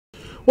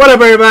What up,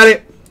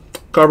 everybody?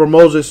 Carver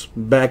Moses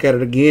back at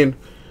it again.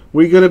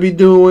 We're going to be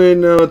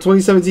doing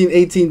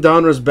 2017-18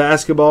 Donruss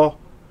Basketball.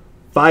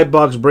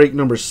 $5 break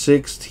number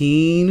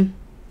 16.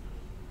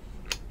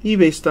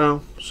 eBay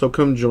style. So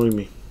come join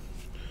me.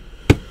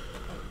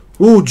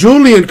 Ooh,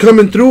 Julian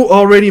coming through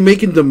already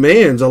making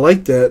demands. I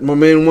like that. My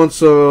man wants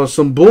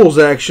some Bulls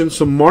action,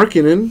 some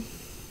marketing.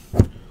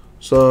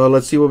 So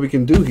let's see what we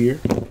can do here.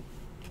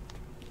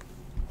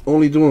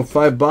 Only doing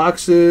 5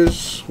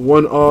 boxes,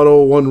 1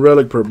 auto, 1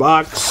 relic per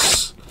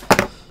box.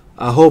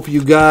 I hope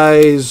you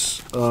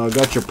guys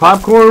got your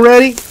popcorn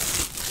ready,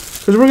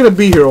 because we're going to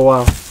be here a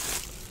while.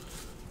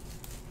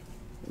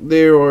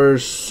 There are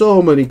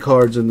so many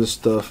cards in this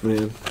stuff,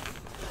 man.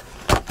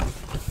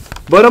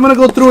 But I'm going to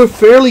go through it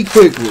fairly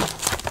quickly,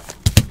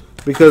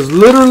 because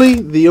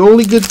literally the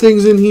only good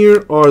things in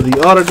here are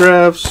the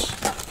autographs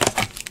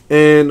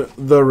and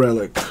the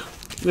relic.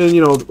 And,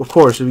 you know, of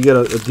course, if you get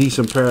a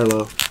decent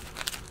parallel.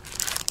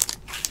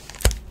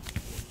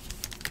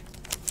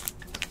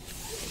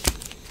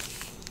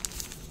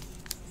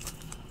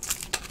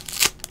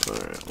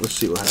 Alright, let's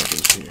see what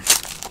happens here.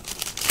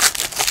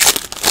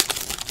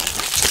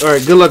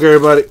 Alright, good luck,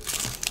 everybody.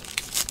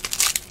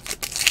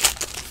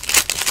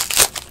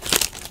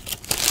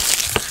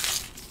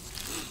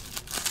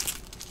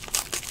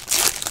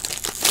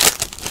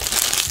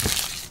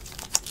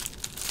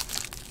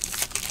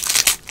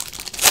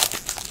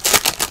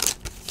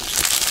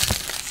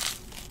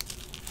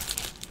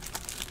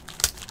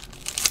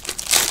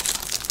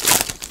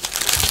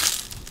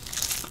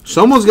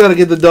 Someone's got to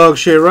get the dog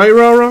shit, right,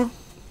 Rara?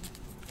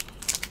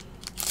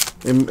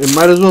 It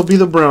might as well be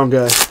the brown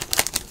guy.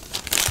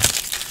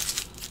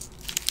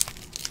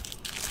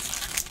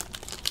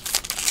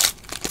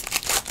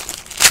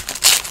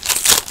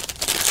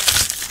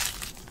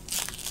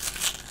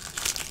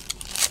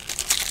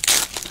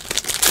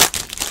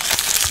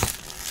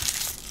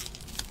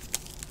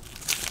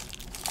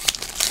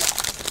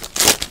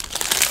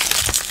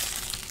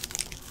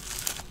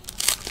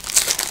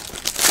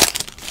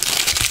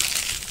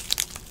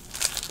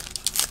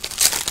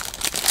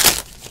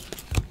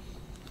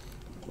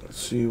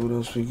 See what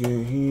else we get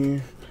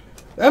here.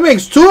 That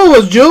makes 2 of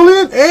us,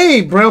 Julian.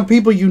 Hey, brown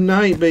people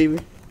unite, baby.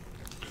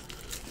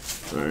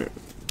 All right.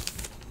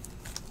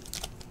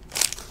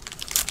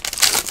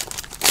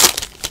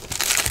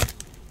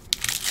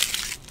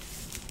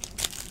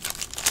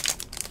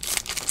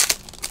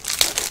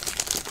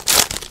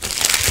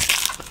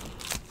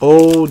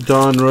 Oh,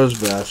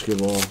 Donruss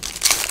Basketball.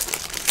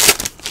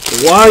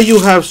 Why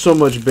you have so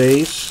much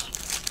base?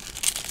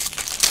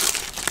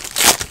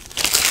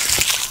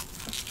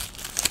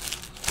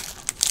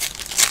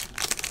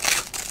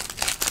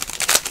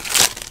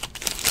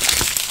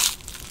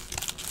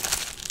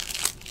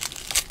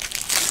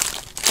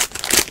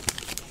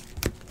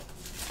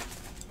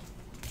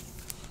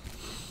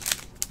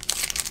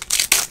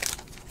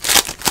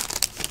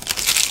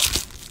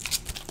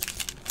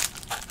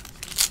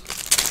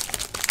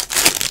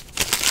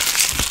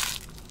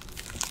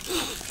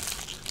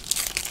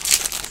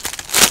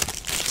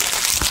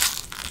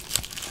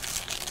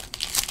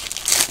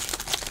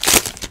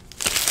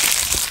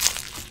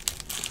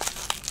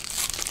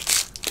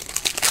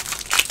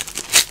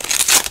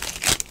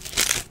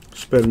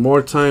 Spend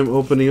more time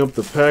opening up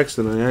the packs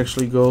than I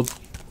actually going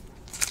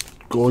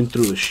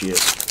through the shit.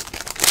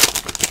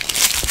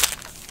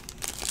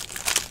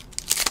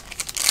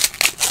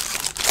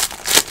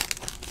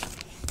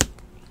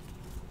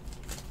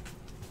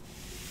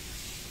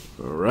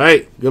 All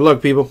right, good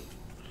luck, people.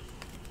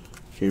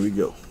 Here we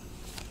go.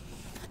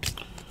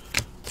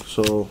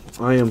 So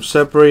I am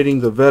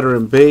separating the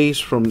veteran base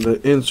from the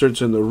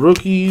inserts and the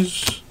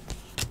rookies,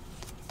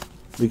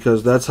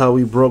 because that's how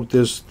we broke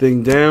this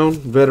thing down.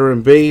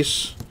 Veteran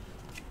base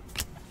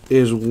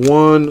is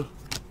 1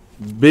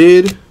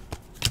 bid.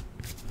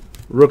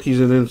 Rookies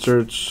and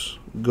inserts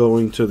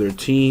going to their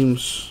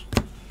teams,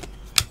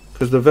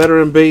 because the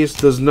veteran base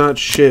does not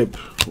ship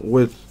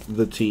with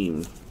the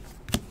team.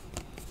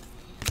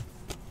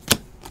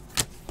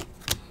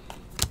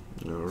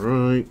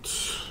 Alright.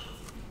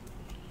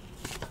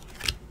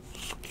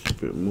 Let's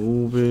keep it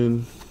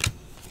moving.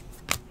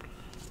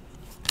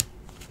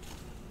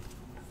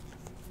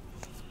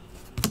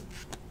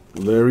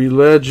 Larry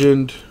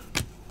Legend.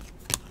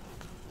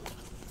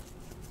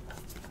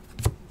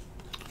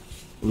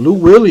 Lou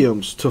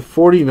Williams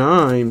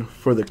 /49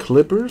 for the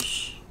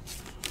Clippers.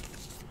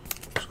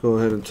 Let's go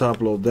ahead and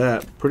top load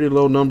that. Pretty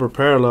low number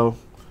parallel,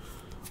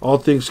 all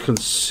things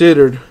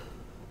considered.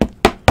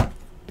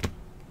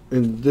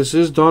 And this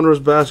is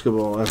Donruss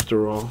Basketball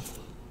after all.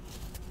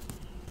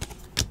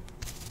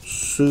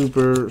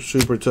 Super,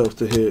 super tough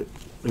to hit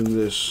in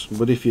this.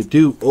 But if you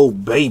do, oh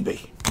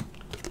baby.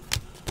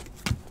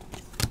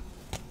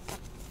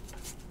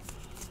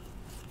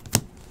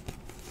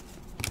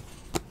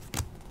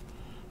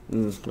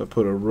 I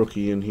put a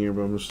rookie in here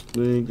by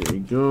mistake. There we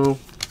go.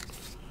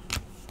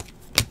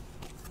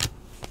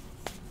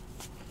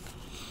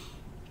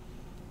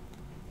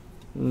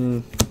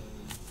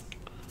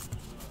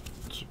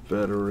 It's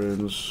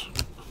veterans,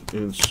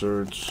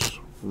 inserts,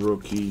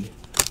 rookie,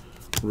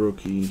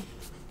 Rookie.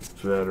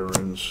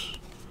 Veterans.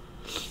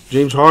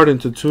 James Harden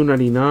to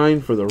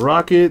 299 for the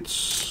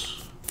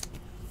Rockets.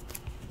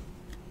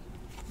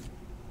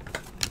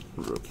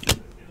 Rookie.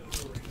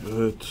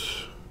 Good.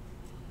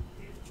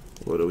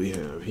 What do we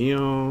have here?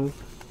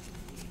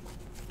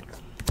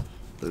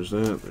 There's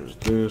that. There's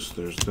this.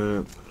 There's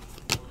that.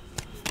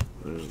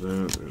 There's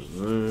that. There's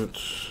that.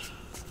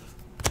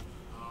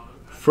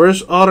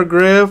 First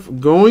autograph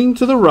going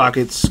to the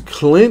Rockets.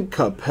 Clint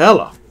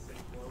Capella.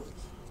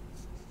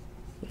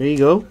 There you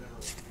go.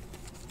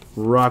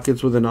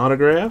 Rockets with an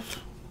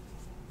autograph.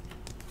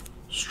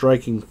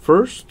 Striking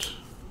first.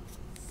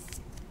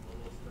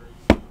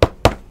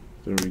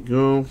 There we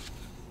go.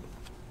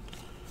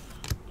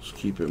 Let's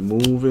keep it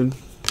moving.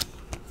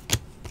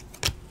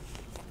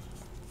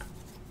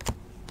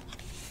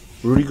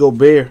 Rudy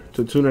Gobert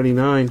to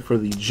 299 for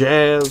the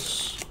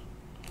Jazz.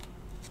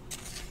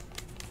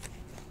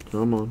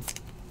 Come on.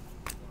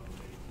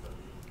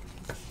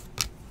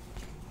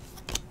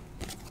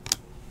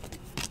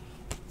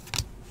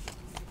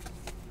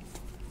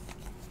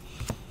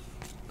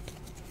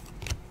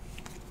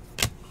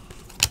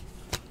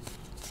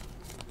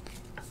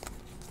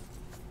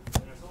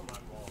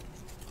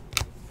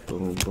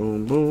 Boom,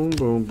 boom, boom,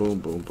 boom, boom,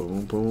 boom,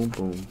 boom, boom,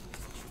 boom.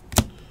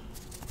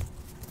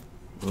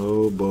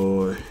 Oh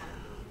boy.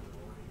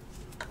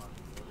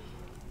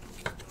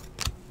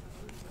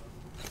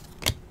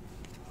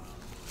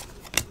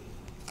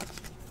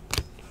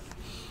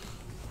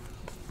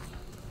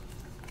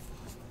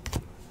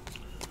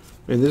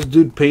 And this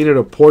dude painted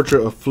a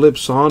portrait of Flip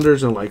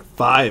Saunders in like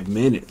 5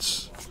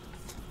 minutes.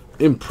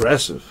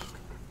 Impressive.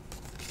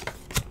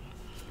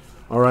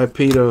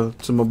 R.I.P. to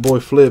my boy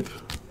Flip.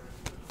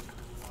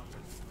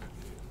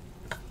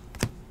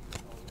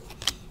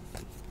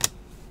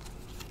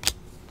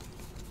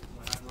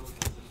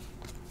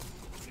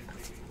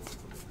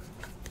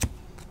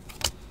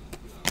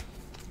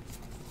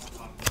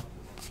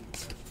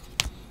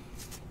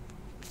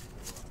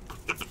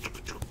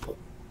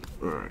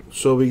 Alright,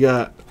 so we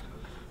got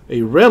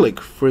a relic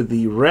for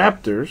the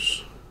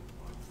Raptors.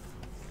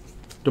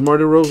 DeMar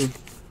DeRozan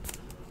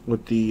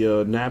with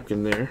the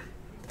napkin there.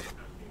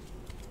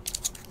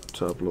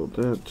 Top load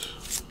that.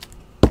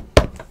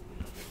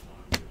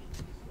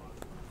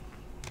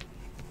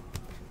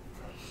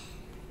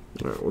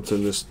 Alright, what's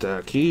in this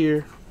stack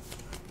here?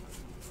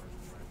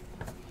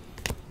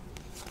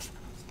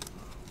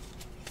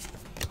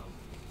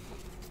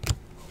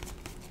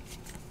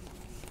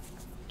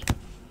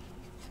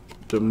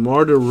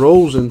 DeMar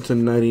DeRozan to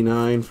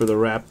 99 for the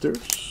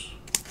Raptors.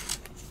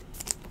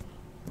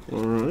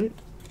 Alright.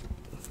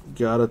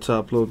 Gotta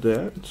top load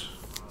that.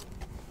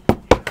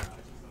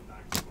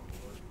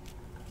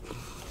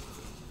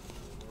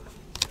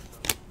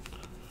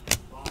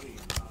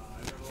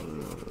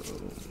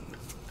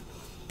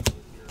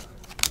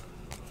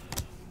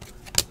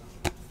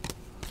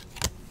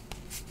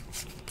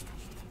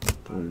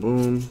 Boom,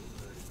 boom.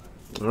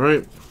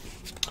 Alright.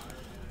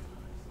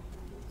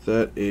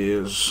 That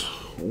is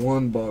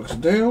one box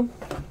down.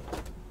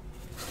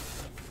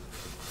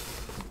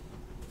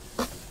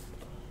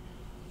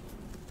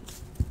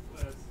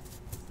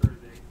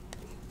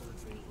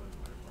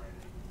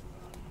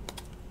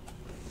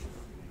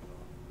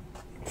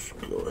 Let's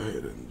go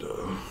ahead and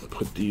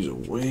put these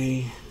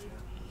away.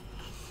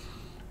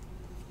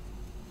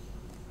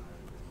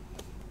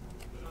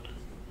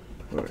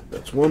 Alright,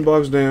 that's one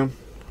box down.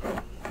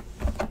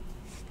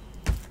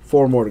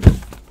 4 more to go.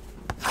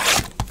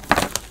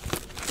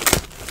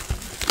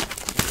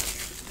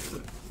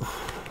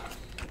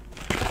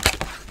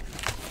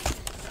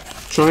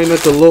 Trying not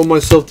to lull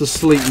myself to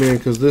sleep, man,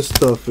 because this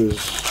stuff is...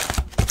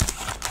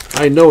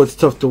 I know it's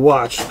tough to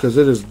watch, because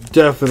it is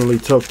definitely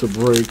tough to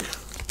break.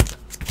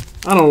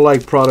 I don't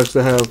like products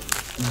that have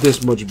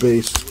this much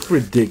base. It's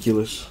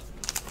ridiculous.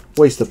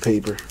 Waste of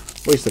paper.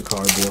 Waste of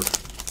cardboard.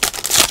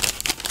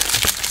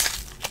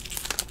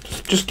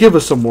 Just give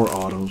us some more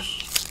autos.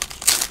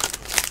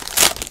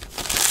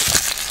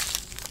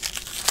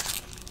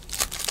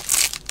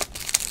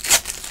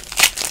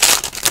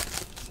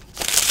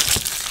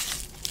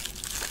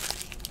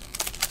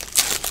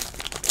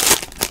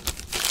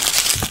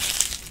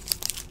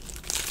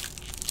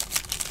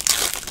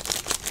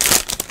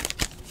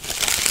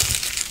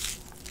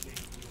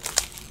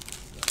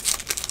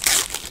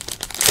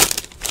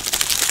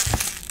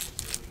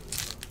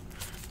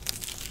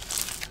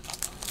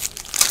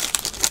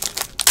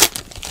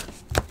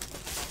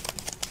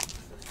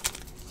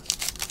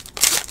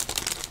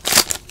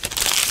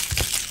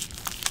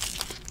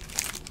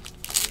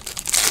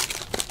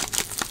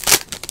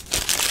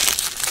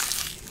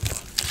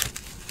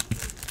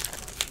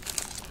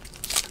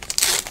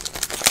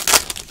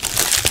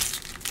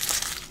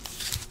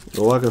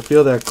 Oh, I can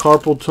feel that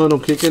carpal tunnel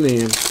kicking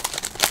in.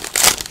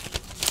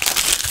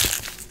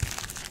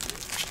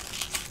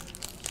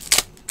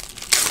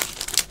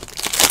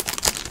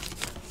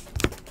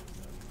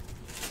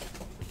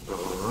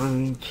 All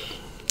right.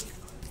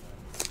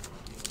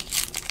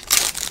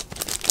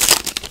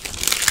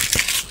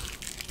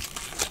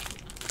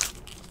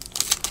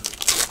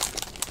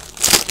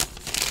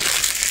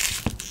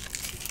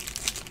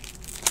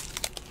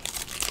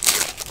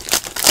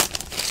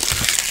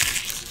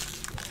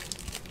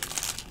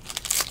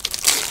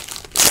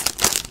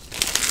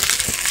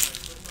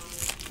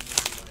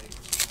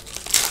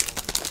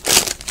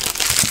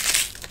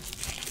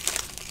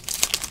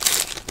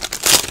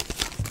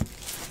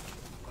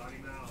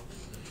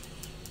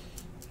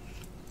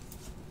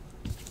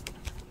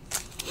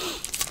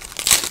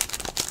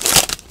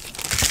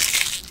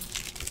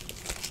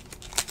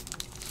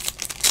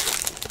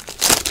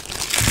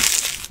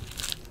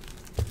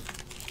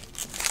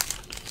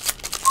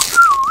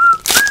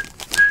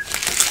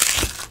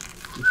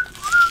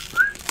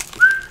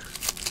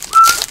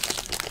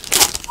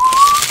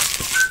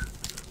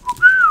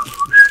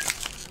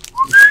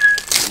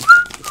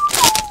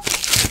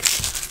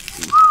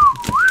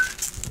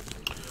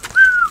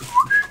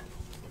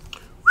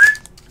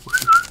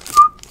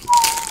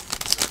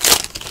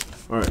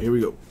 here we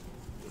go.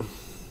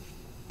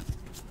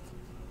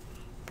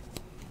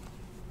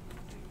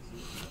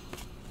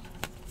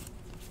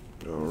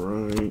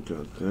 Alright,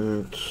 got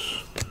that.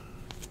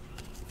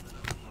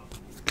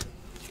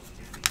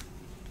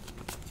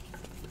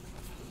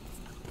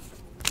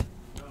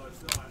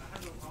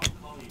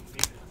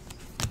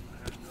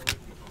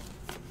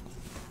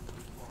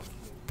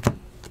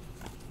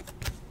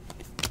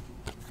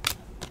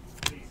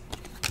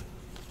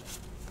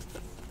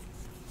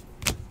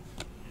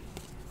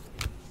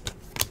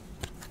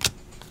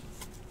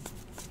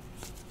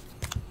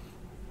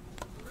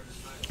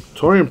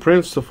 Torian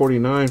Prince to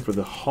 49 for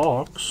the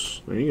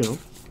Hawks. There you go.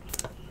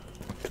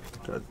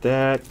 Got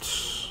that.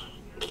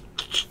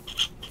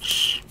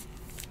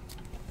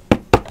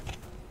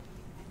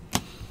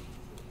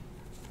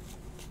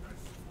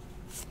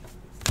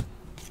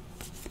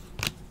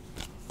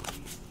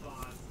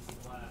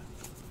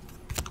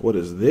 What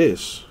is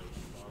this?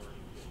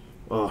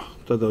 Oh,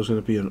 I thought that was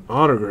going to be an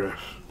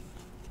autograph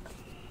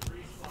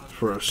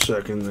for a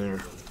second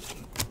there.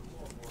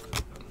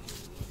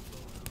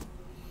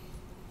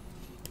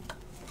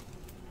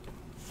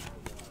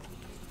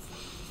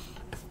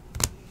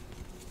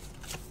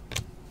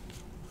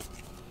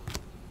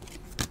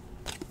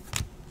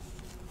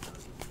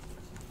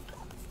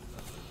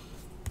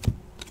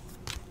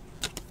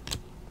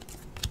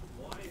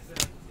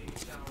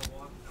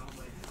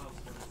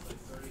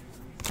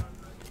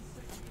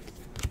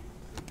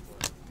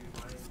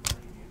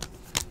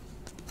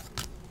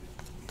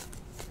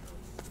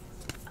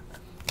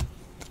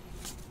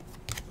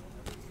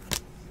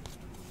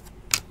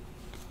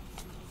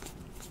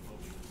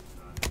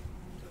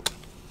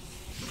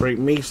 Frank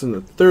Mason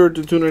the third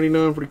to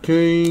 299 for the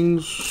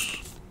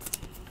Kings.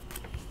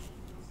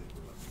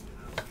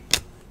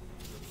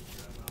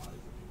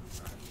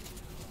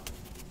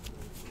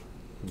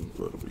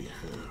 What do we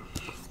have?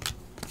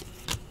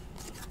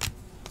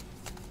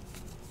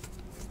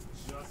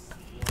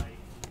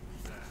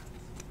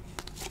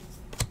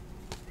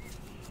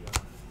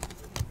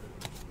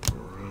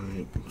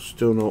 Alright,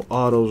 still no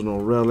autos, no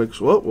relics.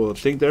 Well, I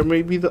think there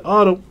may be the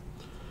auto.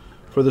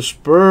 For the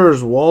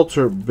Spurs,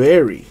 Walter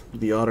Berry,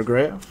 the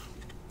autograph.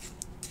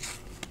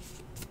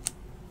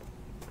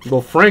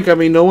 Well, Frank, I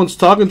mean, no one's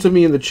talking to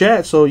me in the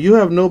chat, so you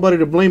have nobody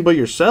to blame but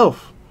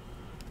yourself.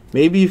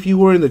 Maybe if you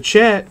were in the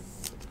chat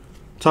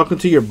talking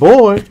to your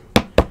boy,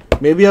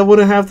 maybe I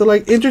wouldn't have to,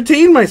 like,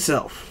 entertain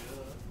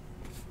myself.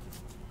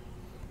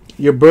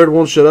 Your bird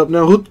won't shut up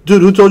now?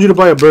 Dude, who told you to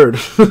buy a bird?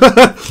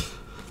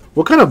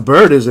 What kind of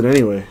bird is it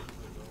anyway?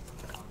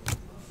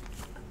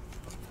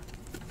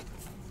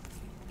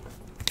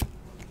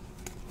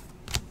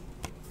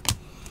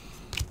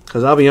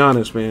 Because I'll be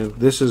honest, man,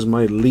 this is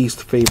my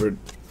least favorite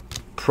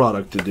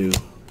product to do.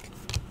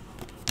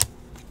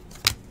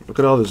 Look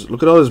at all this.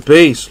 Look at all this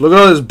base. Look at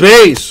all this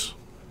base.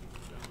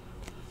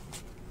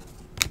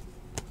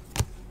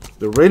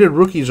 The rated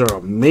rookies are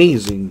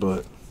amazing,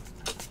 but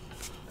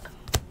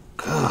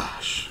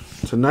gosh.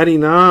 To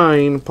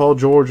 99, Paul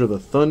George of the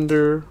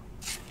Thunder.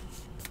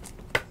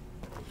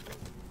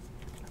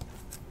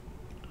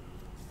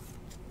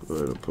 Go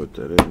ahead and put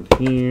that in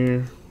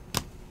here.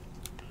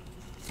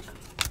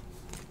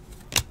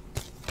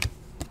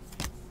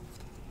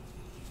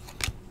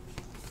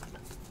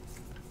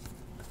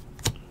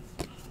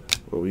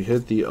 Well, we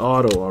hit the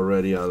auto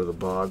already out of the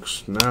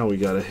box. Now we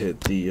gotta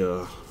hit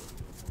the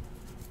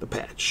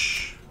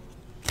patch.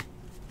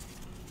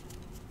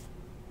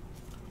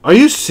 Are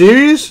you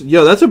serious?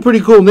 Yo, that's a pretty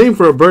cool name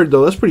for a bird,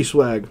 though. That's pretty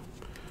swag.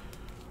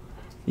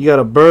 You got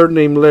a bird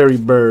named Larry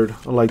Bird.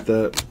 I like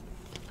that.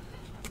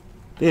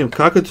 Damn,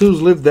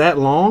 cockatoos live that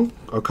long?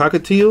 A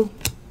cockatiel?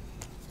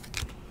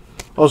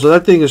 Oh, so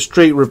that thing is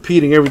straight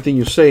repeating everything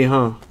you say,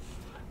 huh?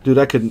 Dude,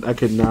 I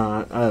could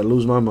not. I'd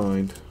lose my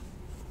mind.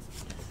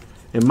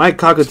 And my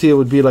cockatiel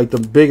would be like the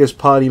biggest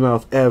potty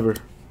mouth ever.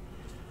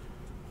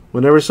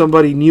 Whenever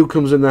somebody new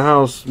comes in the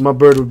house, my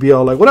bird would be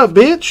all like, "What up,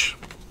 bitch?"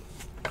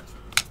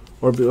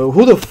 Or,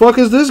 "Who the fuck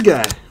is this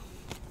guy?"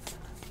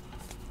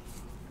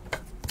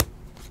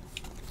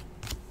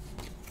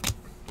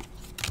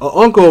 An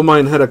uncle of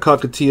mine had a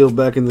cockatiel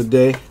back in the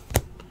day.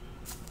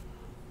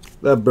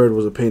 That bird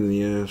was a pain in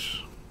the ass.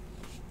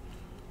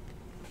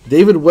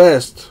 David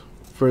West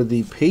for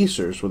the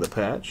Pacers with a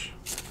patch.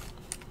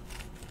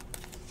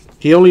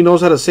 He only knows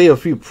how to say a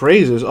few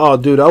phrases. Oh,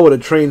 dude, I would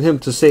have trained him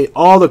to say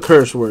all the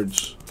curse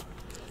words.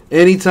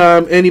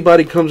 Anytime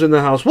anybody comes in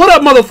the house, "What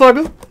up,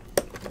 motherfucker?"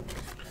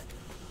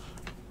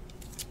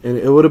 And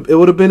it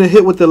would have been a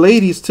hit with the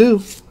ladies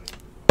too.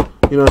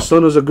 You know, as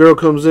soon as a girl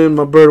comes in,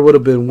 my bird would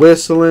have been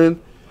whistling,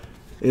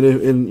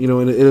 and you know,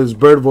 in his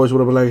bird voice would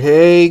have been like,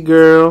 "Hey,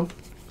 girl,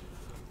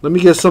 let me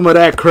get some of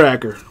that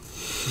cracker."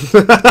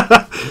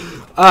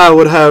 I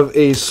would have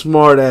a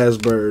smart ass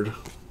bird.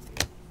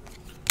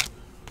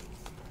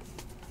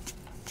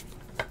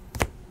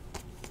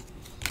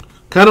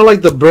 Kind of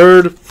like the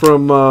bird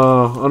from,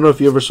 I don't know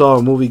if you ever saw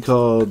a movie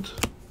called,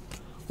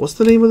 what's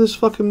the name of this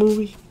fucking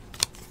movie?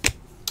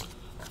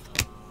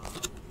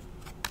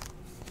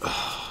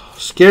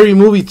 Scary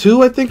Movie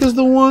 2, I think is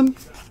the one.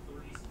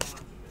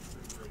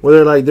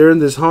 Where they're in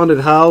this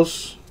haunted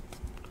house,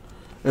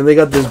 and they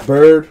got this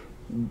bird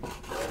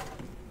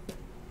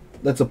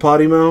that's a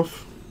potty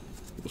mouth.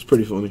 It's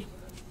pretty funny.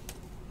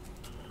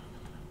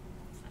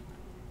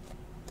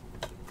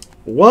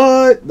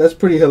 What? That's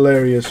pretty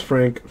hilarious,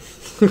 Frank.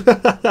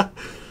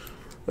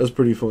 That's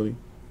pretty funny.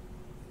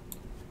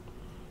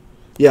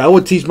 Yeah, I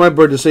would teach my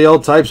bird to say all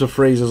types of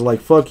phrases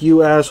like "fuck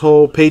you,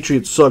 asshole,"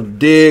 "Patriots suck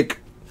dick,"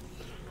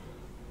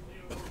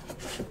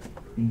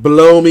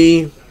 "blow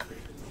me."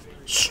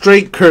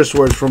 Straight curse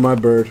words from my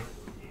bird.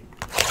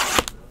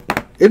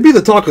 It'd be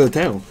the talk of the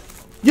town.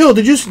 Yo,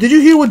 did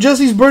you hear what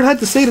Jesse's bird had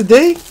to say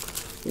today?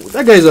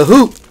 That guy's a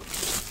hoot.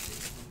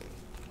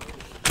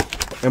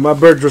 And my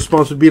bird's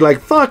response would be like,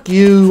 "Fuck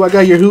you! I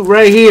got your hoot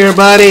right here,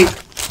 buddy."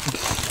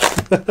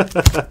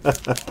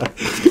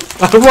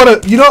 I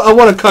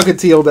want a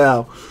cockatiel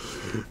now,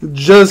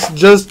 just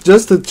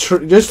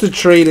to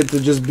train it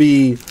to just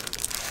be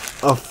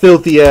a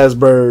filthy ass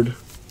bird.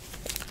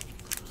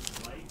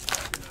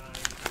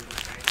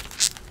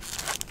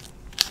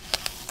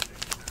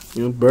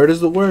 You know, bird is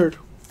the word.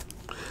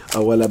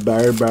 Oh well, a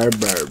bird, bird,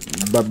 bird,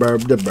 bird,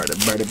 bird, the bird,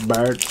 bird, bird,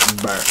 bird,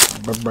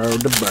 bird,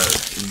 the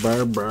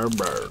bird, bird,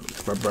 bird,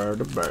 bird, bird,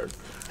 the bird.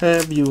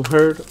 Have you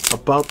heard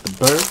about the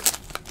bird?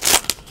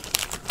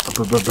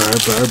 Bird, bird,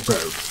 bird,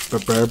 bird,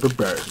 bird, bird,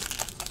 bird.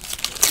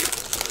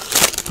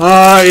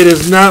 Ah, it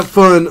is not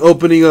fun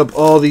opening up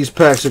all these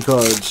packs of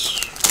cards.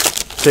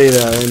 Say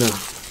that, I know.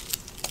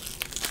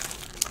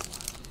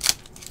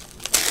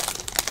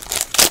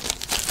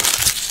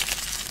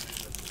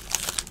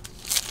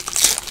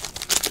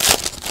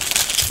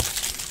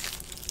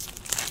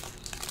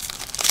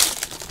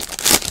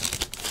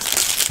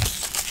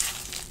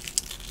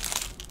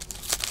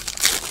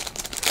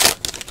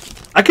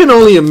 I can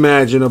only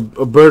imagine a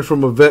bird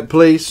from a vet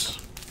place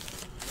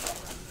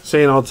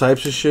saying all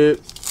types of shit.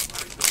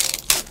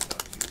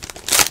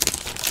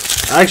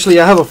 Actually,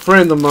 I have a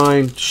friend of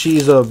mine.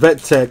 She's a vet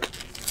tech.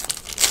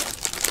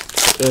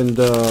 And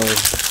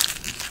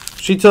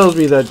she tells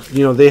me that,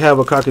 you know, they have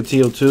a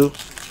cockatiel too.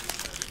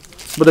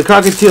 But the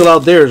cockatiel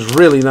out there is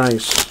really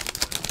nice.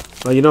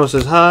 Like, you know, it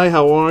says, "Hi,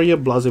 how are you?"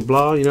 Blah, blah,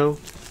 blah, you know.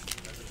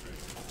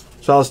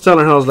 So I was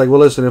telling her, I was like, "Well,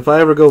 listen, if I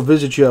ever go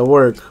visit you at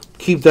work,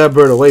 keep that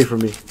bird away from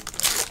me."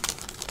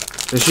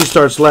 And she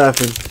starts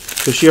laughing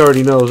because she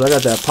already knows I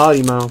got that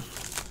potty mouth.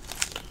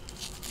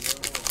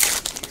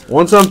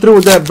 Once I'm through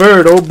with that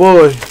bird, oh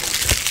boy,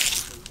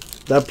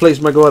 that place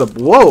might go out of...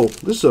 Whoa,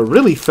 this is a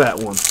really fat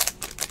one.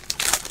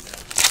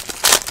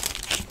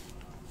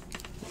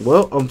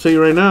 Well, I'll tell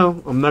you right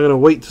now, I'm not going to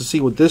wait to see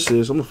what this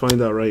is. I'm going to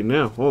find out right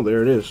now. Oh,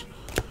 there it is.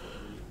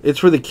 It's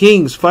for the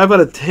Kings. 5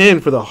 out of 10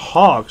 for the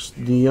Hawks.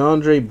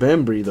 DeAndre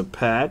Bembry, the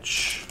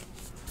patch.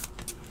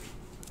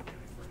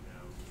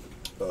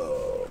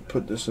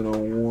 Put this in a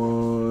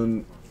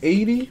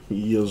 180.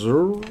 Yes,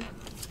 sir.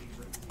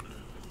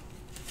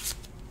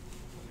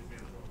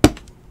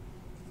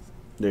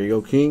 There you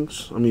go,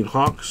 Kings. I mean,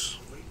 Hawks.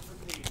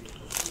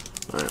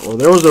 Alright, well,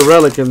 there was a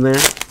relic in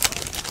there.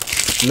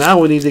 Now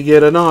we need to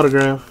get an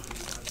autograph.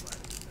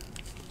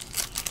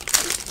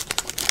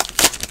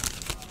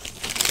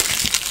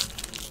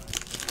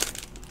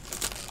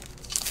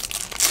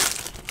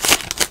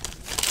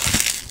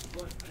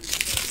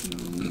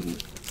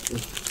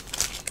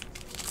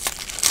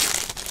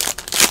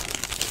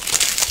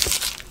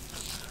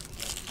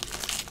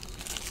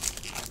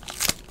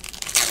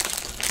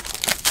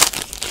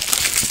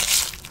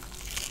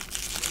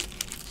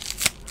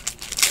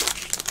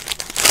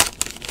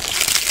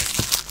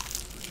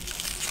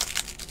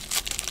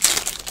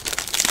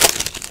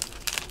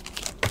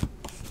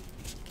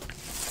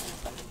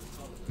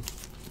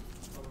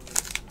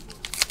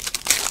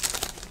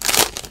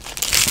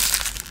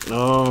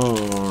 All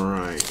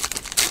right.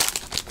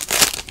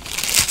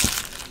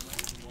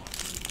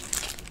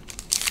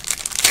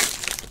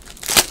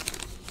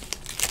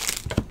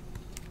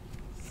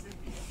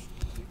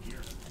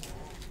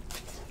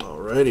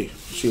 Alrighty.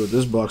 Let's see what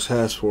this box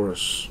has for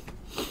us.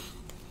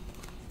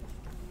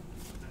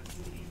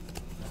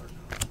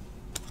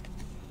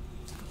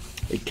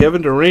 A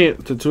Kevin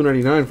Durant to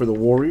 299 for the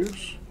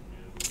Warriors.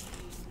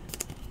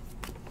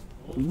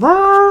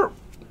 Brr.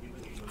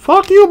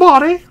 Fuck you,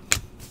 buddy.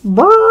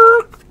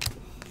 Brr.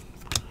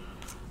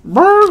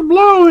 Berg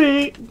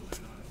Blowy.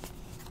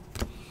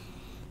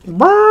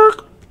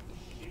 Berg.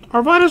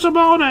 Arvidas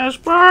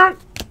Sabonis. Berg.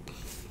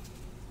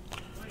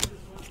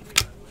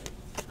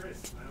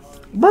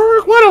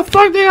 Berg. Why the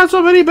fuck they got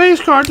so many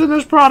base cards in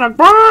this product?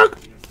 Berg.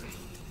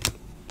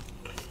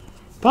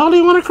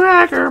 Probably want a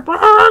cracker.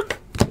 Berg.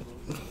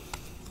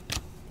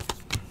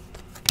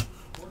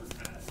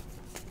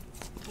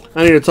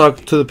 I need to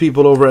talk to the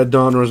people over at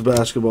Donruss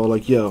Basketball.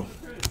 Like, yo,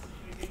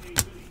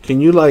 can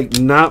you, like,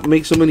 not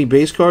make so many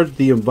base cards?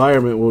 The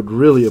environment would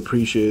really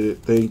appreciate it.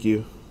 Thank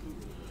you.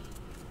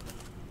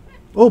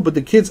 Oh, but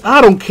the kids, I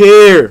don't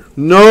care.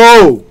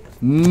 No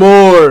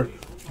more.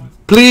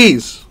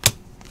 Please.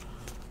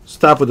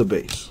 Stop with the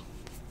base.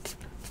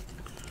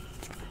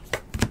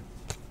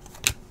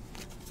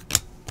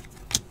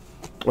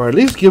 Or at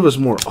least give us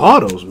more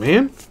autos,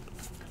 man.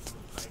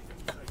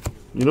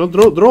 You know,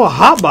 throw a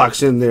hot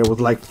box in there with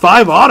like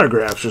 5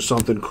 autographs or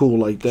something cool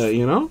like that,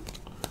 you know?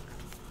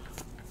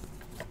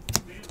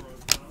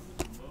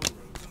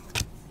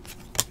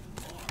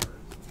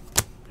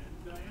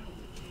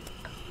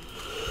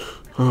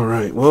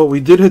 Alright, well, we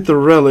did hit the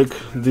relic,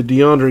 the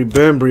DeAndre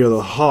Bembry of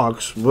the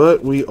Hawks,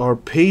 but we are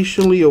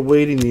patiently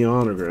awaiting the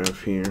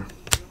autograph here.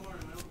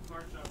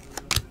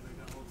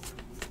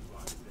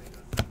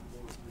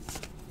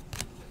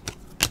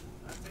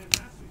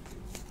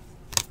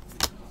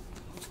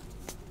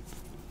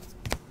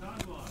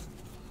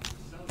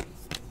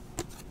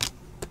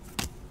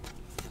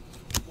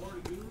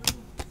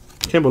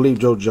 Can't believe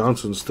Joe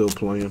Johnson's still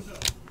playing.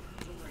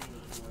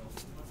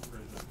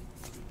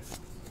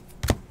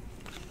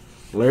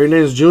 Larry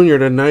Nance Jr.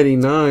 to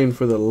 99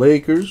 for the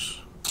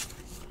Lakers.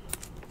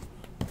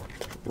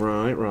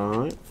 Right.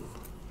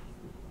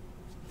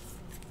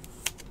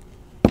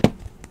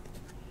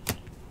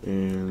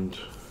 And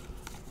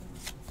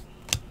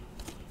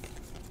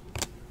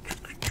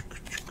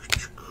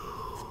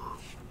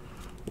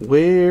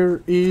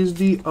where is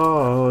the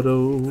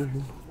auto,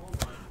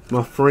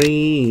 my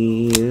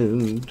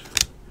friend?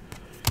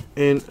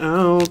 And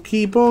I'll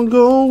keep on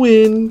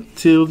going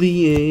till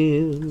the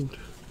end.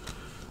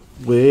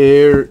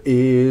 Where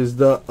is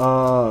the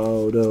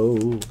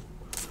auto?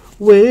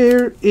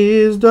 Where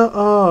is the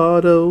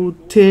auto?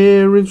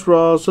 Terrence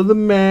Ross of the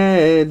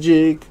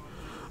Magic.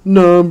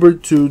 Number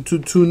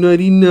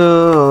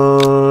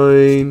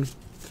 2/299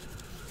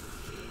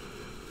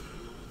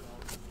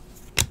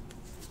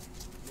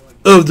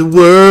 of the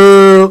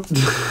world.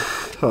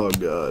 Oh,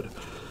 God.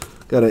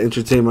 Gotta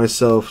entertain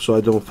myself so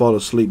I don't fall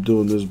asleep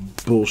doing this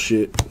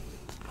bullshit.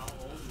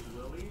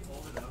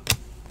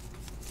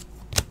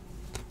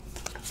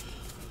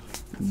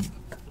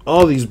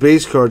 All these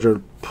base cards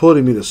are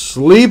putting me to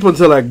sleep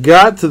until I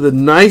got to the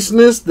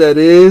niceness that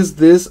is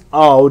this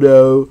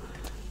auto.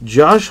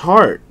 Josh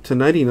Hart to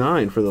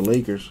 99 for the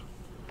Lakers.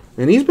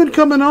 And he's been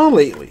coming on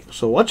lately,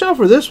 so watch out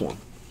for this one.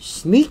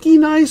 Sneaky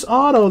nice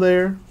auto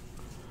there.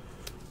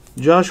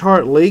 Josh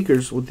Hart,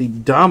 Lakers with the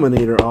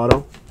Dominator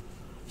auto.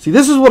 See,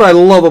 this is what I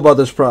love about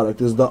this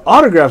product, is the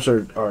autographs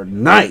are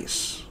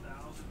nice.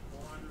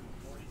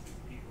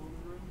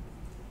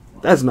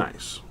 That's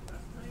nice.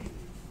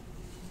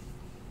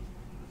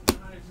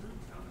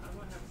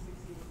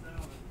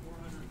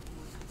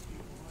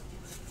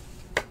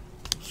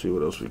 Let's see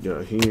what else we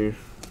got here.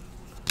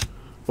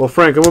 Well,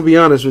 Frank, I'm going to be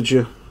honest with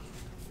you.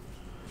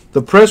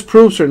 The press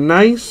proofs are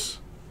nice,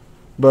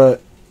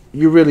 but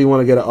you really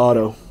want to get an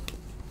auto.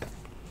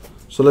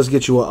 So let's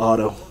get you an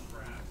auto.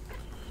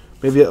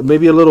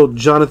 Maybe a little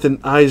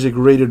Jonathan Isaac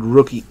rated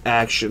rookie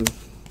action.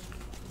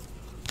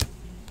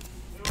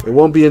 It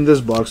won't be in this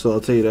box, though, I'll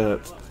tell you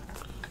that.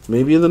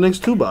 Maybe in the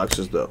next 2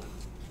 boxes, though.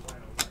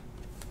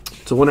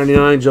 To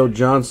 199, Joe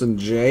Johnson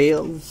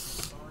Jails.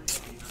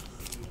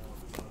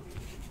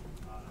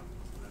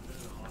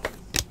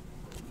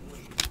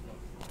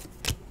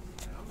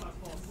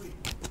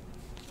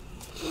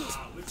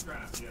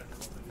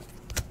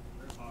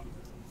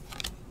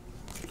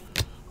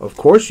 Of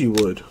course you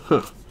would.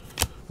 Huh.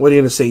 What are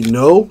you going to say?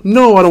 No?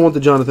 No, I don't want the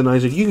Jonathan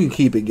Isaac. You can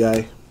keep it,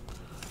 guy.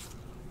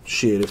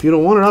 Shit, if you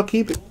don't want it, I'll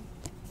keep it.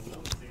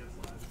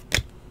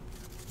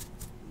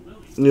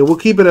 Yeah, we'll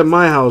keep it at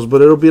my house,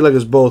 but it'll be like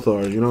it's both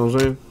ours. You know what I'm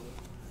saying?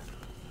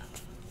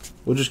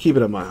 We'll just keep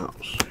it at my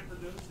house.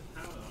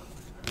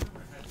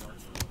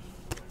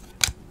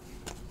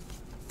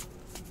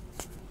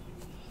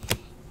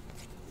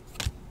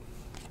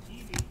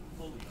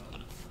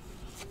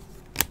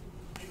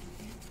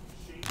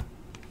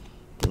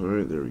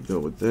 Alright, there we go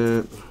with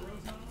that.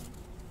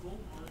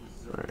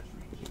 Alright,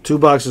 2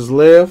 boxes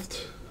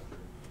left.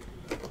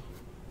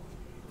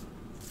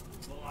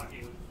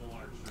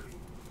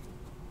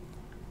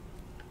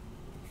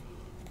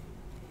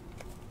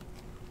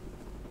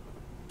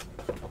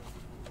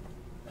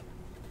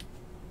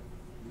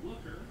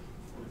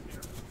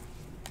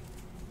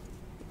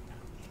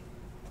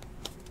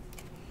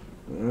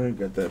 Alright,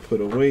 got that put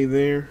away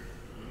there.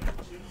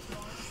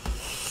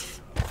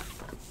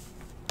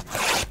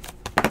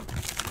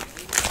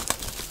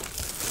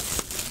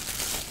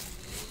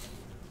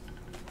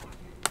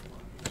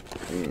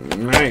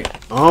 Alright,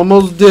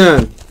 almost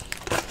done.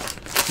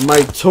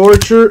 My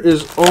torture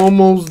is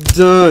almost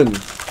done.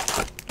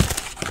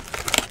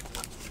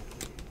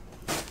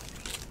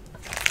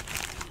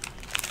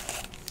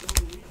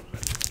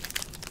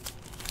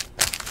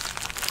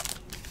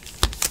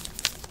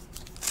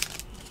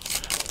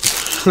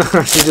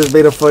 She just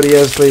made a funny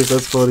ass face.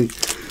 That's funny.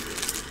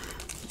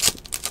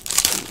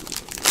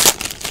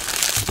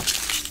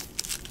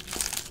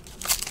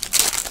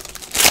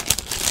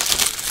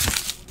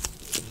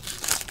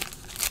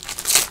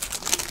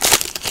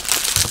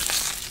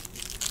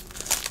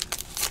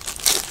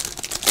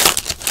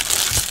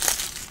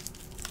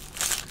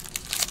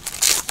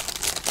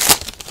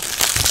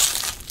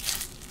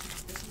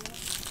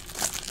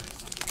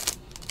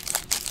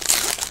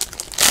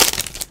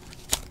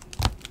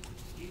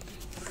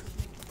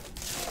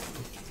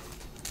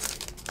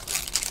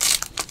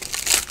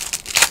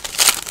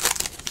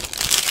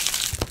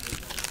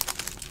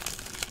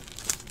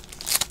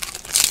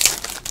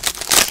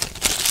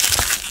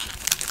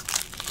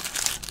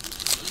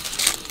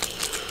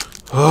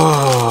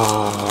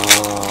 Ah.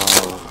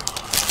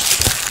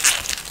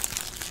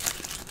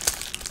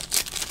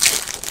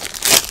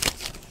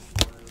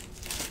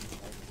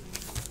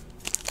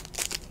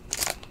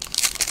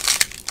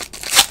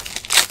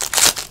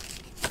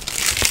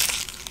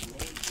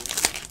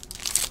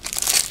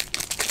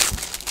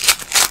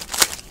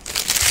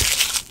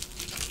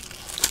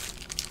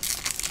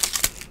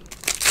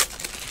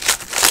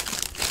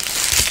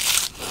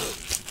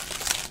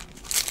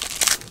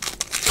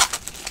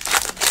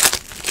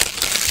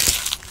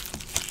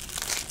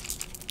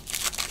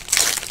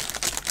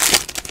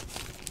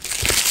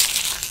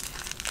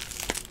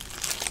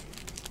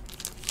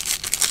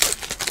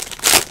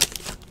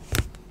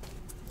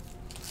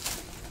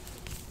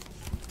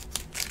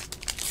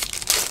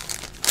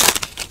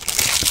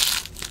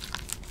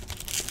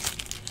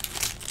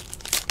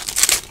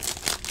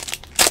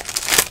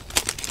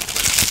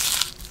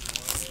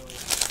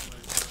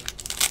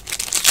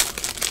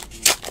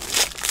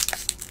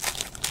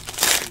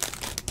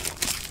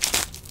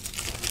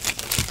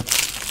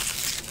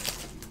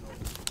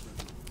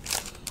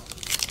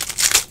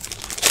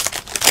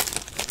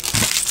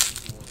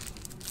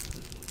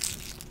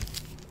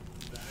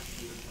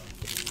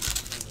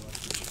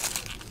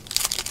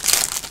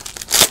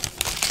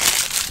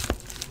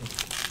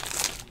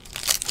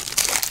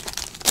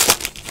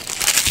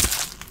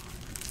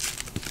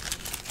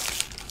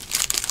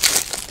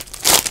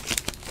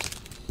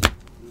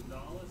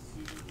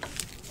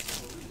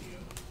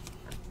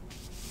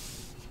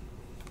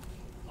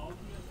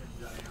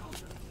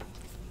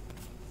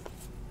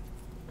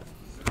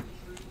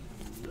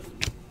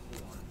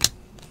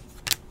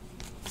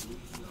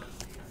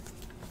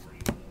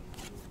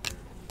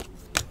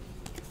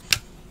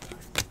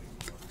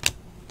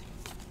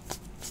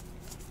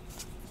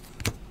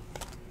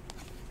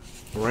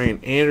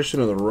 Ryan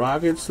Anderson of the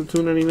Rockets to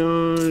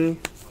 299.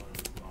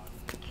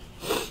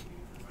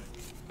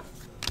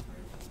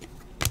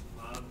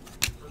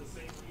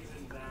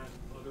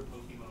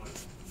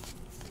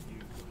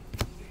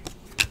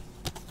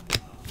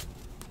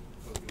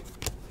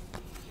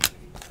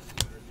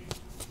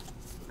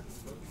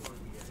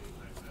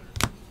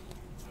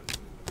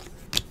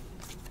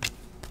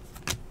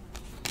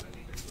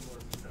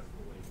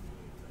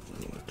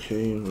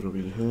 Okay, what do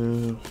we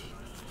have?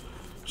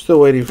 Still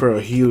waiting for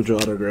a huge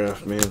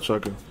autograph, man, so I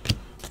can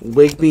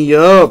wake me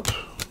up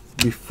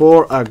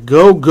before I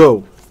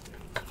go.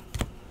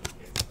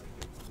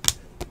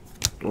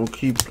 Don't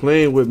keep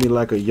playing with me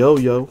like a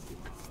yo-yo.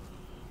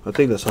 I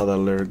think that's how that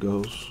lyric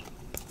goes.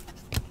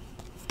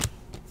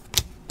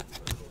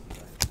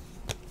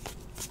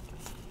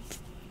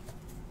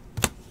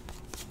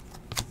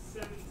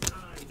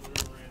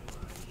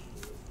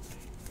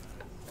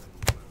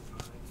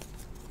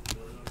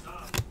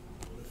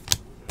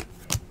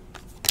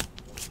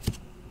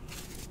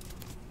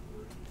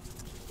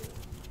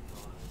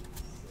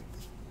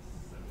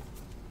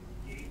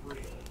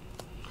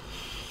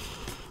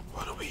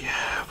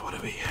 What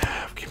do we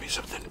have? Give me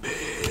something big.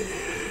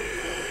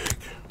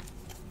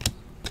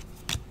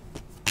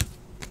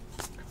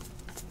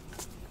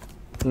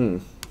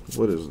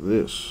 What is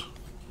this?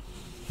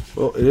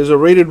 Well, it is a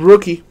rated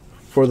rookie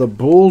for the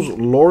Bulls,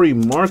 Lauri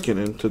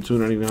Markkanen to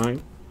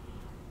 299.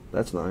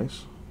 That's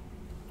nice.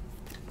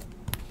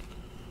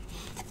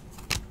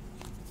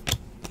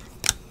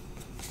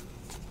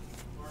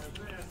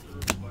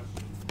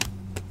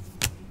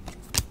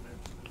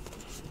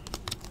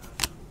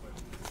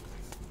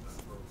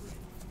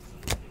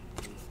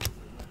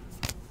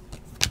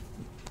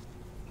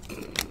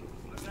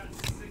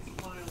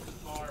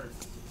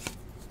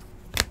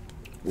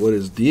 What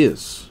is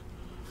this?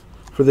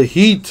 For the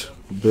Heat,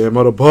 Bam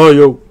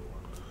Adebayo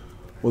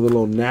with a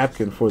little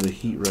napkin for the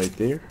Heat right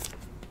there.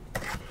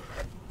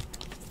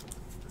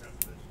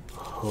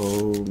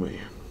 Oh, man.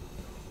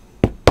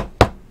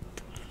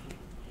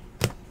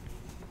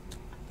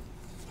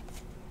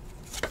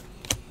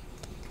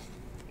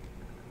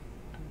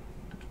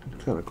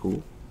 Kind of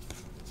cool.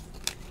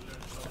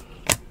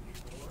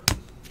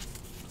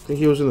 I think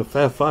he was in the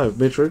Fab Five.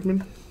 Mitch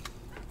Richmond.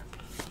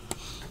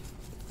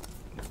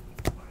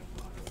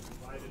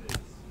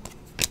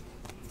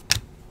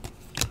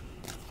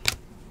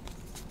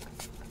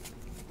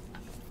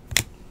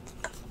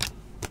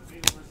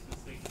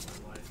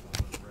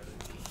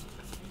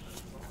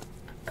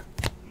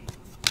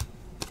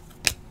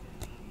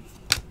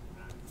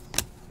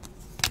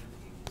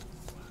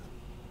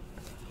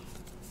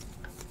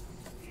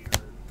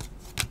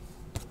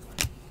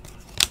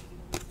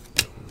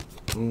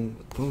 Boom,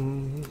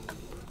 boom.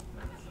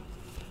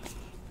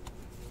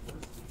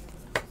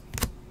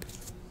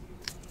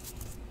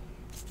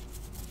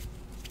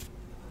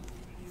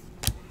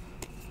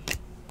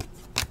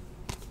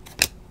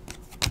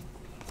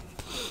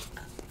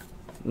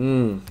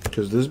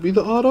 Could this be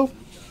the auto?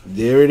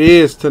 There it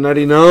is, to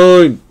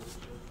 99.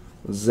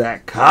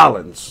 Zach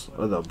Collins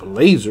of the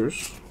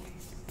Blazers.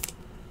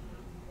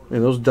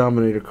 Man, those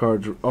Dominator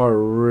cards are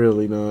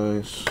really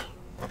nice.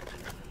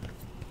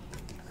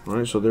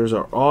 Alright, so there's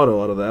our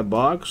auto out of that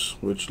box,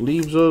 which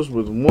leaves us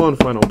with one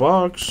final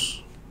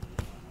box.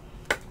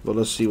 But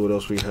let's see what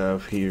else we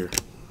have here.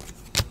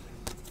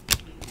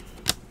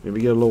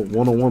 Maybe get a little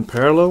 101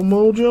 parallel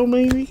mojo,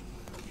 maybe?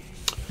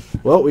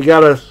 Well, we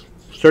got a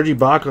Serge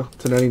Ibaka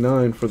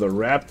 /99 for the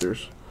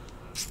Raptors.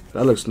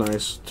 That looks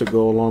nice to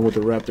go along with the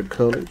Raptor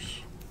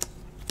colors.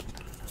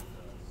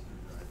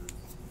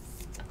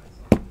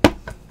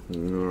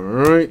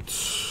 Alright.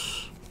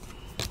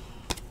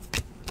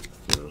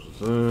 There's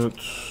that.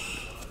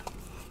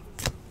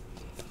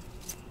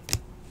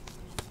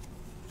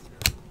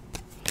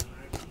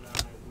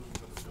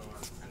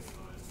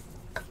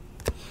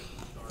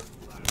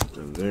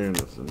 Nothing there,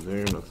 nothing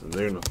there, nothing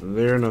there, nothing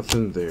there,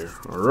 nothing there.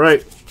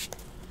 Alright.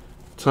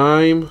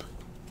 Time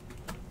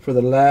for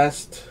the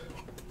last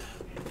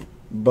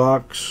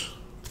box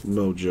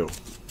mojo.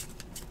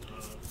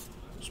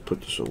 Let's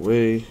put this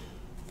away.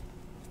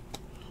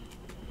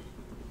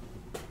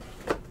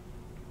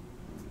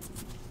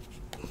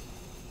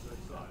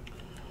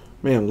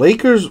 Man,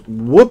 Lakers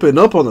whooping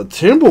up on the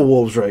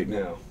Timberwolves right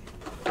now.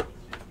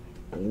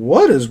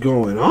 What is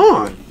going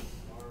on?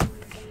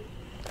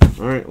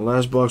 Alright,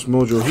 last box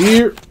mojo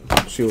here.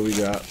 Let's see what we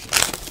got.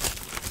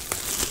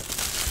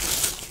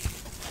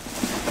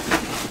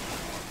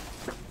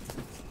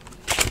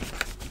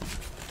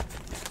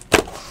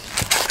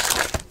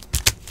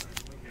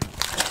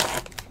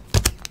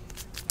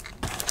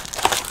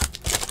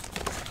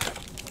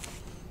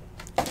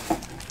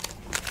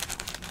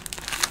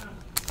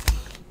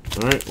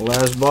 Alright,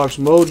 last box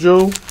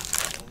mojo.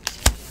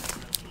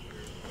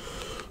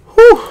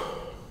 Whew.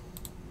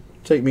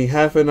 Take me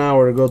half an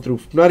hour to go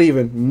through, not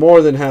even,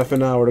 more than half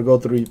an hour to go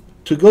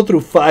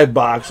through 5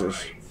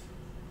 boxes.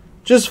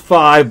 Just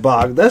 5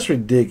 boxes. That's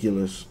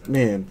ridiculous.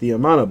 Man, the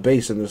amount of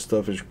base in this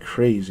stuff is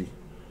crazy.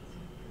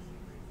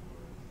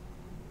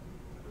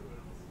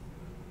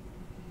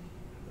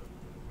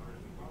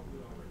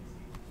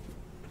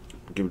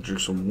 Give a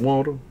drink some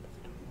water.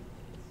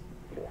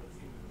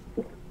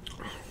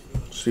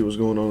 See what's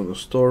going on in the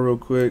store real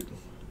quick.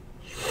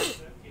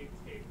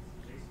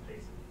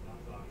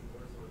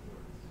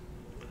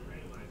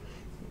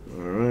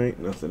 Alright,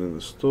 nothing in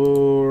the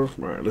store.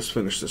 Alright, let's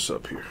finish this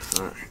up here.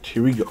 Alright,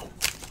 here we go.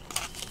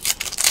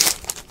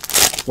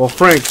 Well,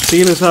 Frank,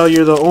 seeing as how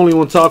you're the only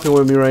one talking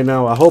with me right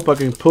now, I hope I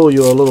can pull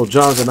you a little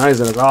Jonathan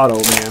Isaac auto,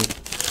 man.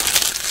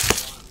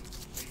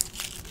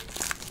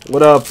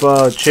 What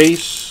up,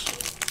 Chase?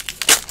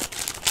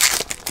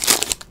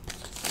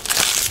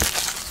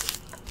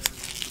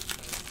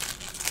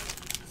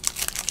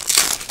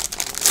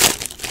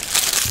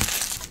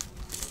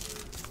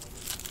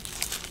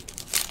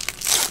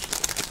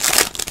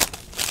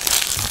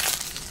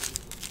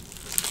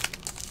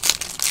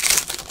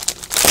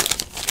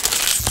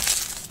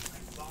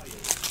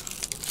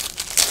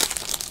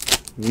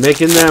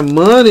 Making that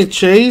money,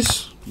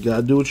 Chase. You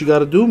gotta do what you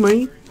gotta do,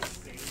 man.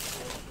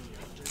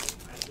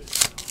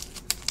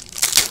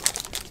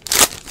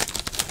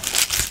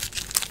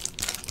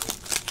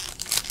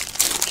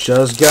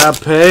 Just got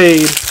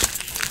paid.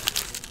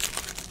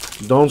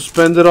 Don't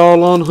spend it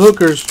all on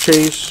hookers,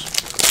 Chase.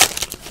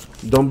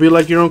 Don't be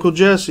like your Uncle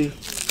Jesse.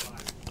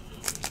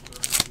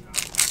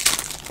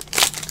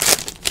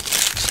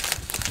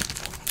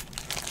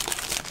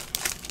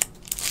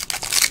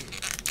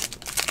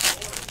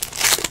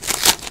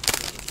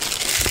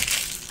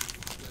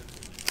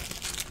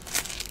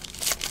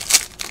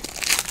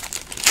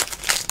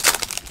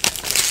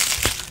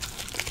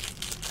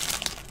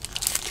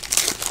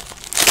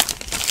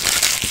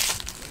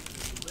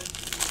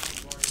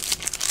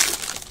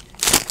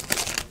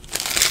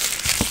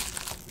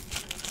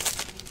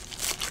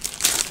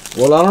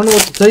 Well, I don't know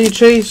what to tell you,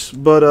 Chase,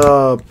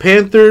 but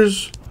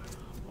Panthers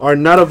are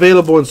not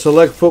available in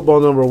Select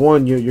Football number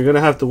 1. You're going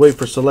to have to wait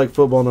for Select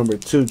Football number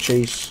 2,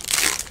 Chase.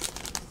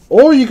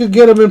 Or you could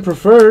get them in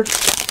Preferred.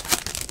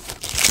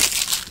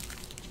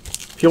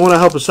 If you want to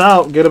help us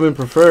out, get them in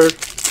Preferred.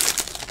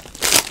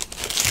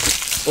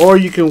 Or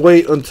you can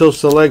wait until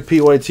Select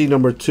PYT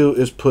number 2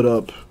 is put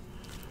up,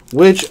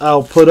 which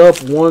I'll put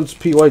up once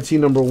PYT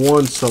number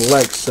 1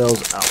 Select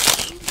sells out,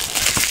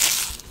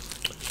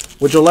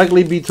 which will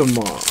likely be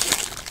tomorrow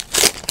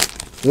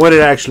when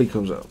it actually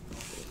comes out.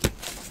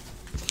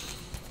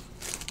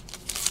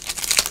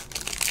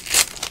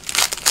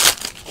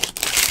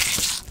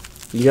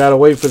 You gotta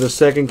wait for the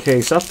second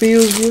case. I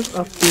feels you.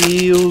 I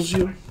feels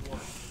you.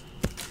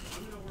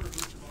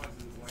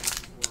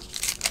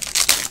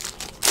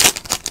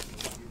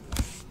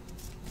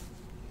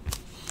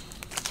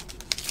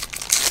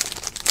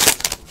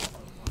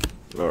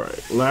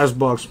 Alright, last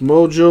box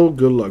mojo.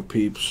 Good luck,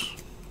 peeps.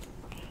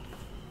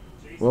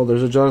 Well,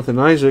 there's a Jonathan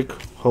Isaac.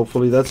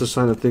 Hopefully that's a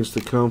sign of things to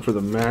come for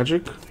the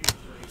Magic.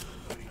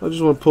 I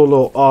just want to pull a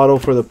little auto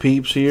for the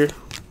peeps here.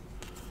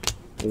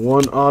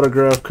 One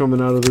autograph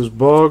coming out of this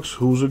box.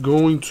 Who's it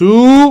going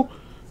to?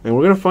 And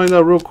we're going to find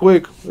out real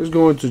quick. It's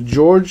going to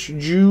Georges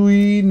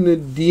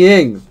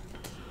Dieng.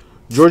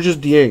 Georges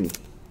Dieng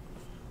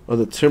of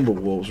the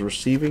Timberwolves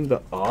receiving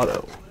the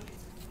auto.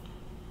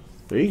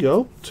 There you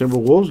go.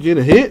 Timberwolves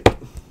getting a hit.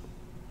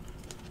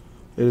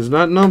 It is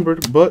not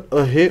numbered, but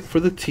a hit for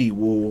the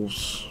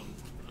T-Wolves.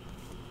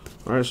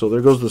 All right, so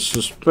there goes the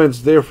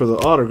suspense there for the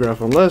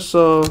autograph. Unless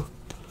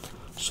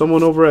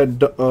someone over at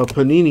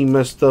Panini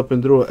messed up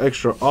and threw an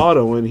extra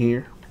auto in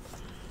here.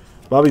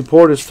 Bobby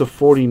Portis to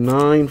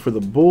 49 for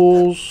the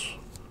Bulls.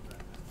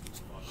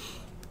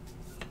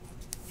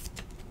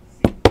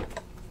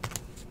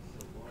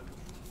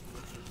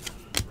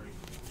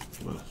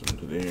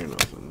 Nothing there,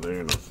 nothing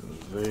there, nothing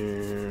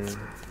there.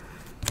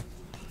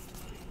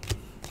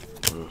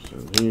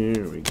 Nothing here.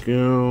 Here we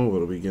go. What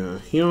do we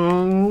got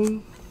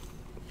here?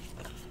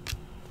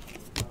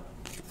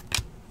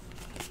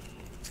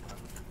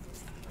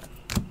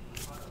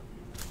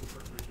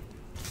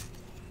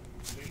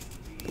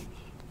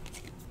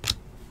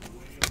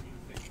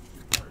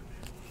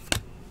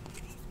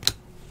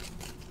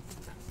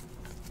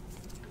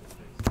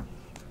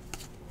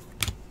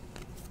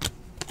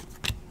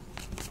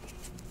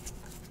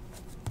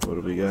 What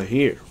do we got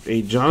here?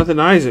 A Jonathan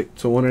Isaac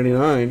to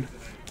 199,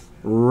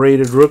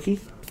 rated rookie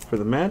for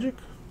the Magic.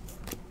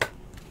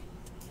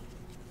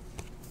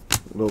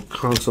 A little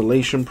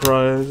consolation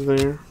prize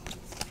there.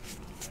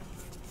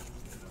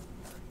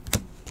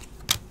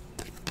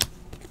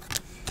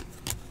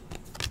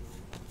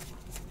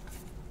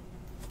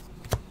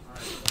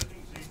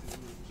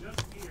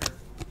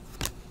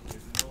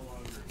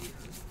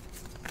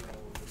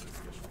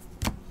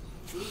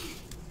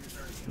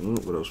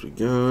 What else we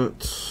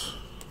got?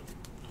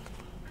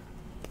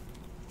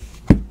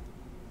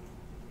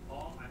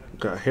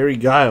 Got Harry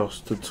Giles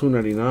to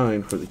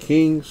 299 for the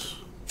Kings.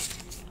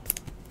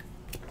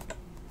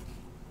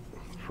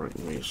 Frank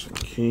Mason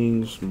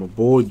Kings. My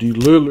boy D.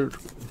 Lillard.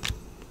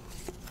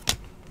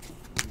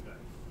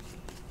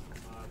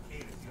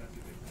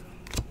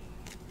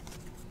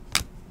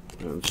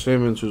 And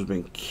Simmons, who's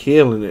been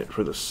killing it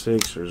for the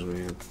Sixers,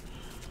 man.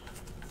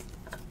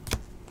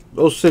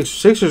 Those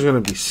Sixers are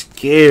going to be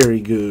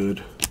scary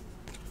good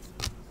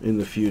in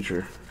the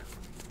future.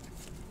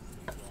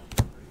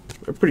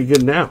 They're pretty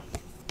good now.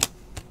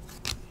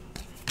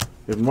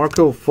 If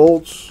Markelle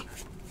Fultz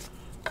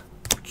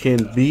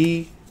can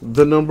be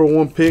the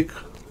 #1 pick,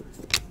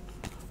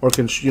 or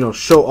can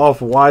show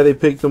off why they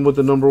picked him with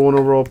the #1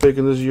 overall pick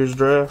in this year's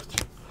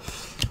draft,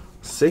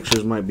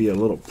 Sixers might be a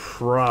little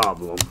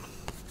problem.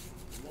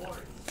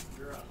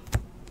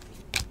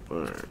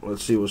 All right,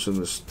 let's see what's in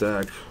the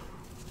stack.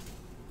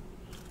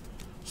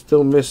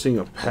 Still missing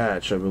a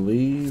patch, I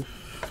believe,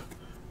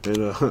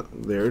 and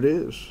there it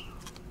is.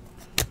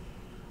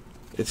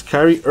 It's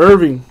Kyrie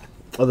Irving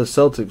of the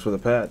Celtics for the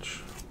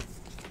patch.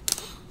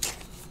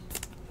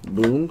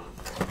 Boom.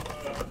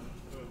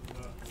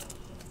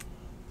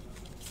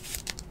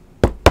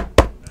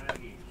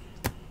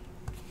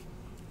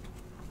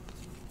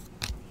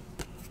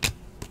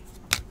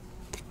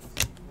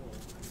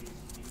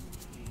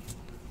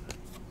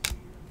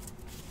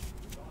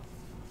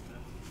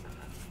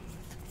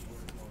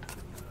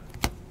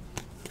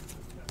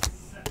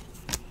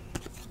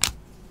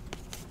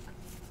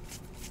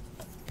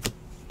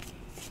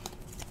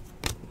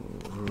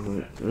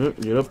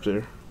 Get up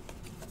there.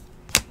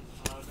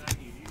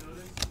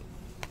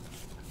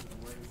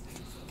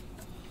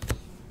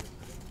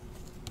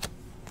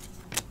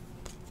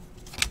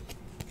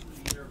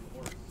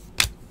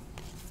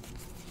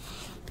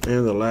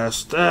 And the last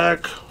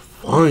stack,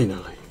 finally.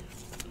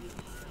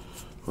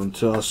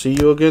 Until I see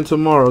you again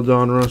tomorrow,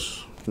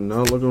 Donruss.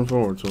 Not looking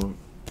forward to it.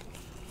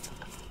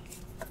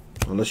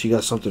 Unless you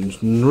got something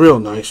real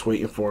nice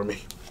waiting for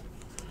me.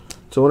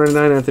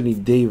 299 Anthony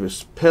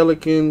Davis,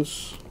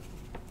 Pelicans.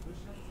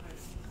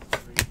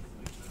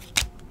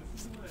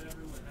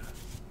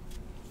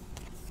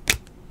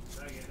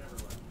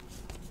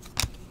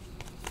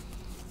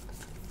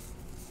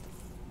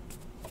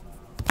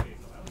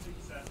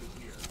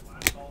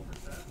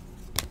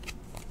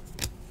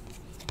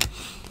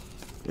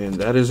 And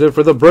that is it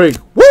for the break.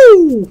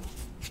 Woo!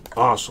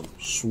 Awesome.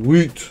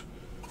 Sweet.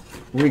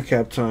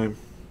 Recap time.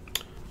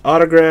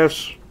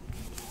 Autographs.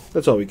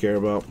 That's all we care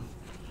about.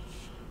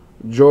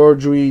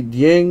 Georgie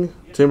Dieng,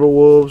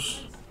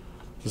 Timberwolves.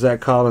 Zach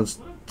Collins,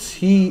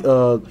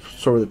 the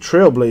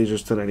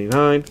Trailblazers to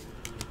 99.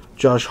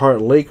 Josh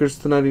Hart, Lakers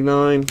to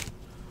 99.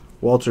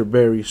 Walter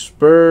Berry,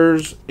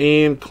 Spurs.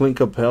 And Clint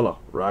Capella,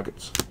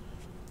 Rockets.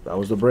 That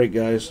was the break,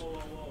 guys.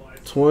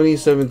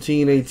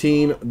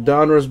 2017-18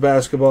 Donruss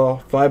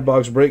Basketball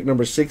 5-box break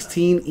number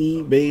 16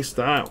 eBay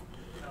style.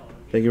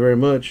 Thank you very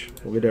much.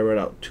 We'll get that right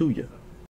out to you.